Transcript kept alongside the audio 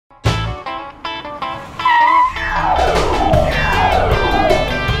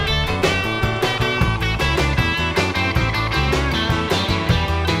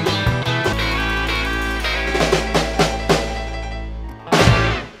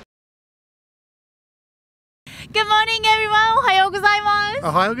Good morning, everyone. Ohayou gozaimasu.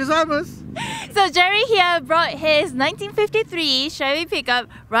 Ohayou gozaimasu. So Jerry here brought his 1953 Chevy pickup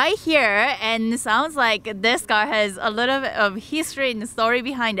right here, and sounds like this car has a little bit of history and story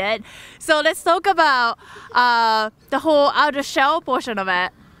behind it. So let's talk about the whole outer shell portion of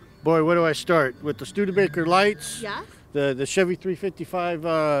it. Boy, where do I start? With the Studebaker lights, Yeah. the Chevy 355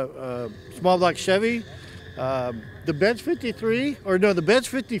 small block Chevy, the bed's 53, or no, the bed's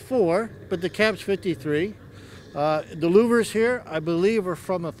 54, but the cab's 53. The louvers here, I believe, are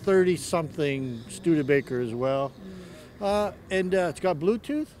from a 30-something Studebaker as well. And it's got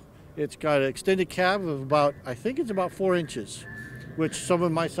Bluetooth. It's got an extended cab of about, I think it's about 4 inches, which some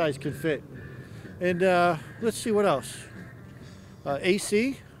of my size can fit. And let's see what else.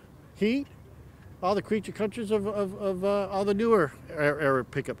 AC, heat, all the creature comforts of all the newer era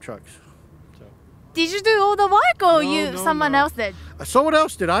pickup trucks. Did you do all the work, or someone else did? Someone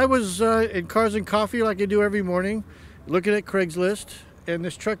else did. I was in Cars and Coffee like I do every morning, looking at Craigslist, and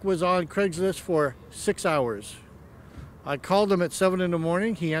this truck was on Craigslist for 6 hours. I called him at 7 in the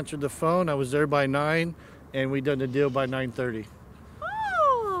morning. He answered the phone. I was there by 9, and we done the deal by 9:30.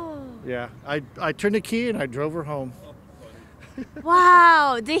 Oh. Yeah, I turned the key and I drove her home.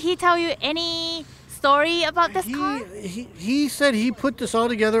 Wow. Did he tell you any story about this car? He said he put this all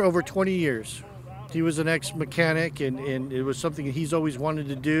together over 20 years. He was an ex-mechanic, and it was something he's always wanted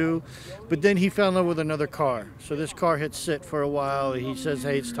to do. But then he fell in love with another car. So this car had sit for a while. He says,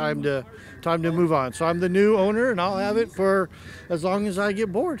 hey, it's time to move on. So I'm the new owner, and I'll have it for as long as I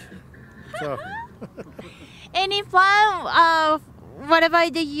get bored. So. Any plan whatever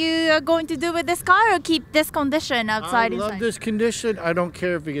that you are going to do with this car, or keep this condition outside? I love this condition. I don't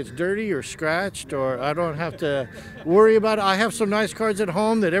care if it gets dirty or scratched, or I don't have to worry about it. I have some nice cars at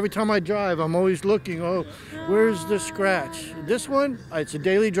home that every time I drive, I'm always looking, oh, where's the scratch? This one, it's a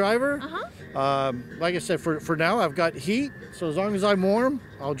daily driver. Like I said, for now, I've got heat, so as long as I'm warm,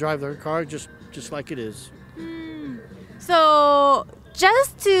 I'll drive the car just like it is. So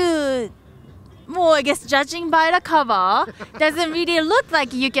just to, well, I guess judging by the cover, doesn't really look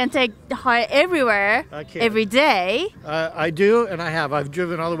like you can take the car everywhere, every day. I do, and I have. I've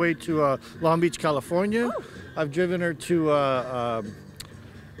driven all the way to Long Beach, California. Oh. I've driven her to,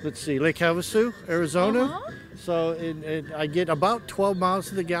 let's see, Lake Havasu, Arizona. So I get about 12 miles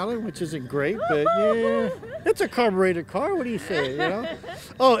to the gallon, which isn't great, but yeah, it's a carbureted car. What do you say, you know?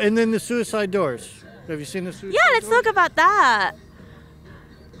 Oh, and then the suicide doors. Have you seen the suicide doors? Yeah, let's talk about that.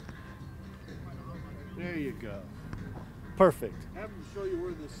 There you go. Perfect. Have them show you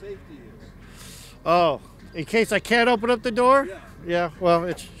where the safety is. Oh, in case I can't open up the door? Yeah. Yeah, well,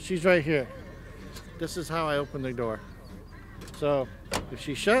 she's right here. This is how I open the door. So if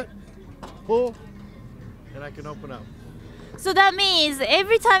she's shut, pull, and I can open up. So that means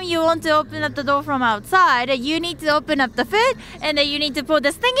every time you want to open up the door from outside, you need to open up the foot, and then you need to pull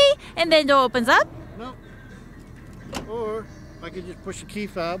this thingy, and then the door opens up? No. Or I can just push a key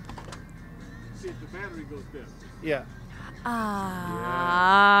fob. See if the battery goes dead. Yeah.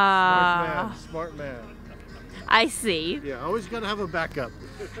 Ah. Smart man. I see. Yeah, always gotta have a backup.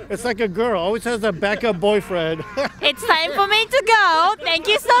 It's like a girl, always has a backup boyfriend. It's time for me to go. Thank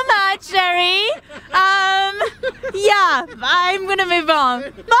you so much, Jerry. Yeah, I'm gonna move on.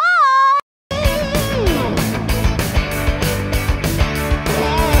 Bye.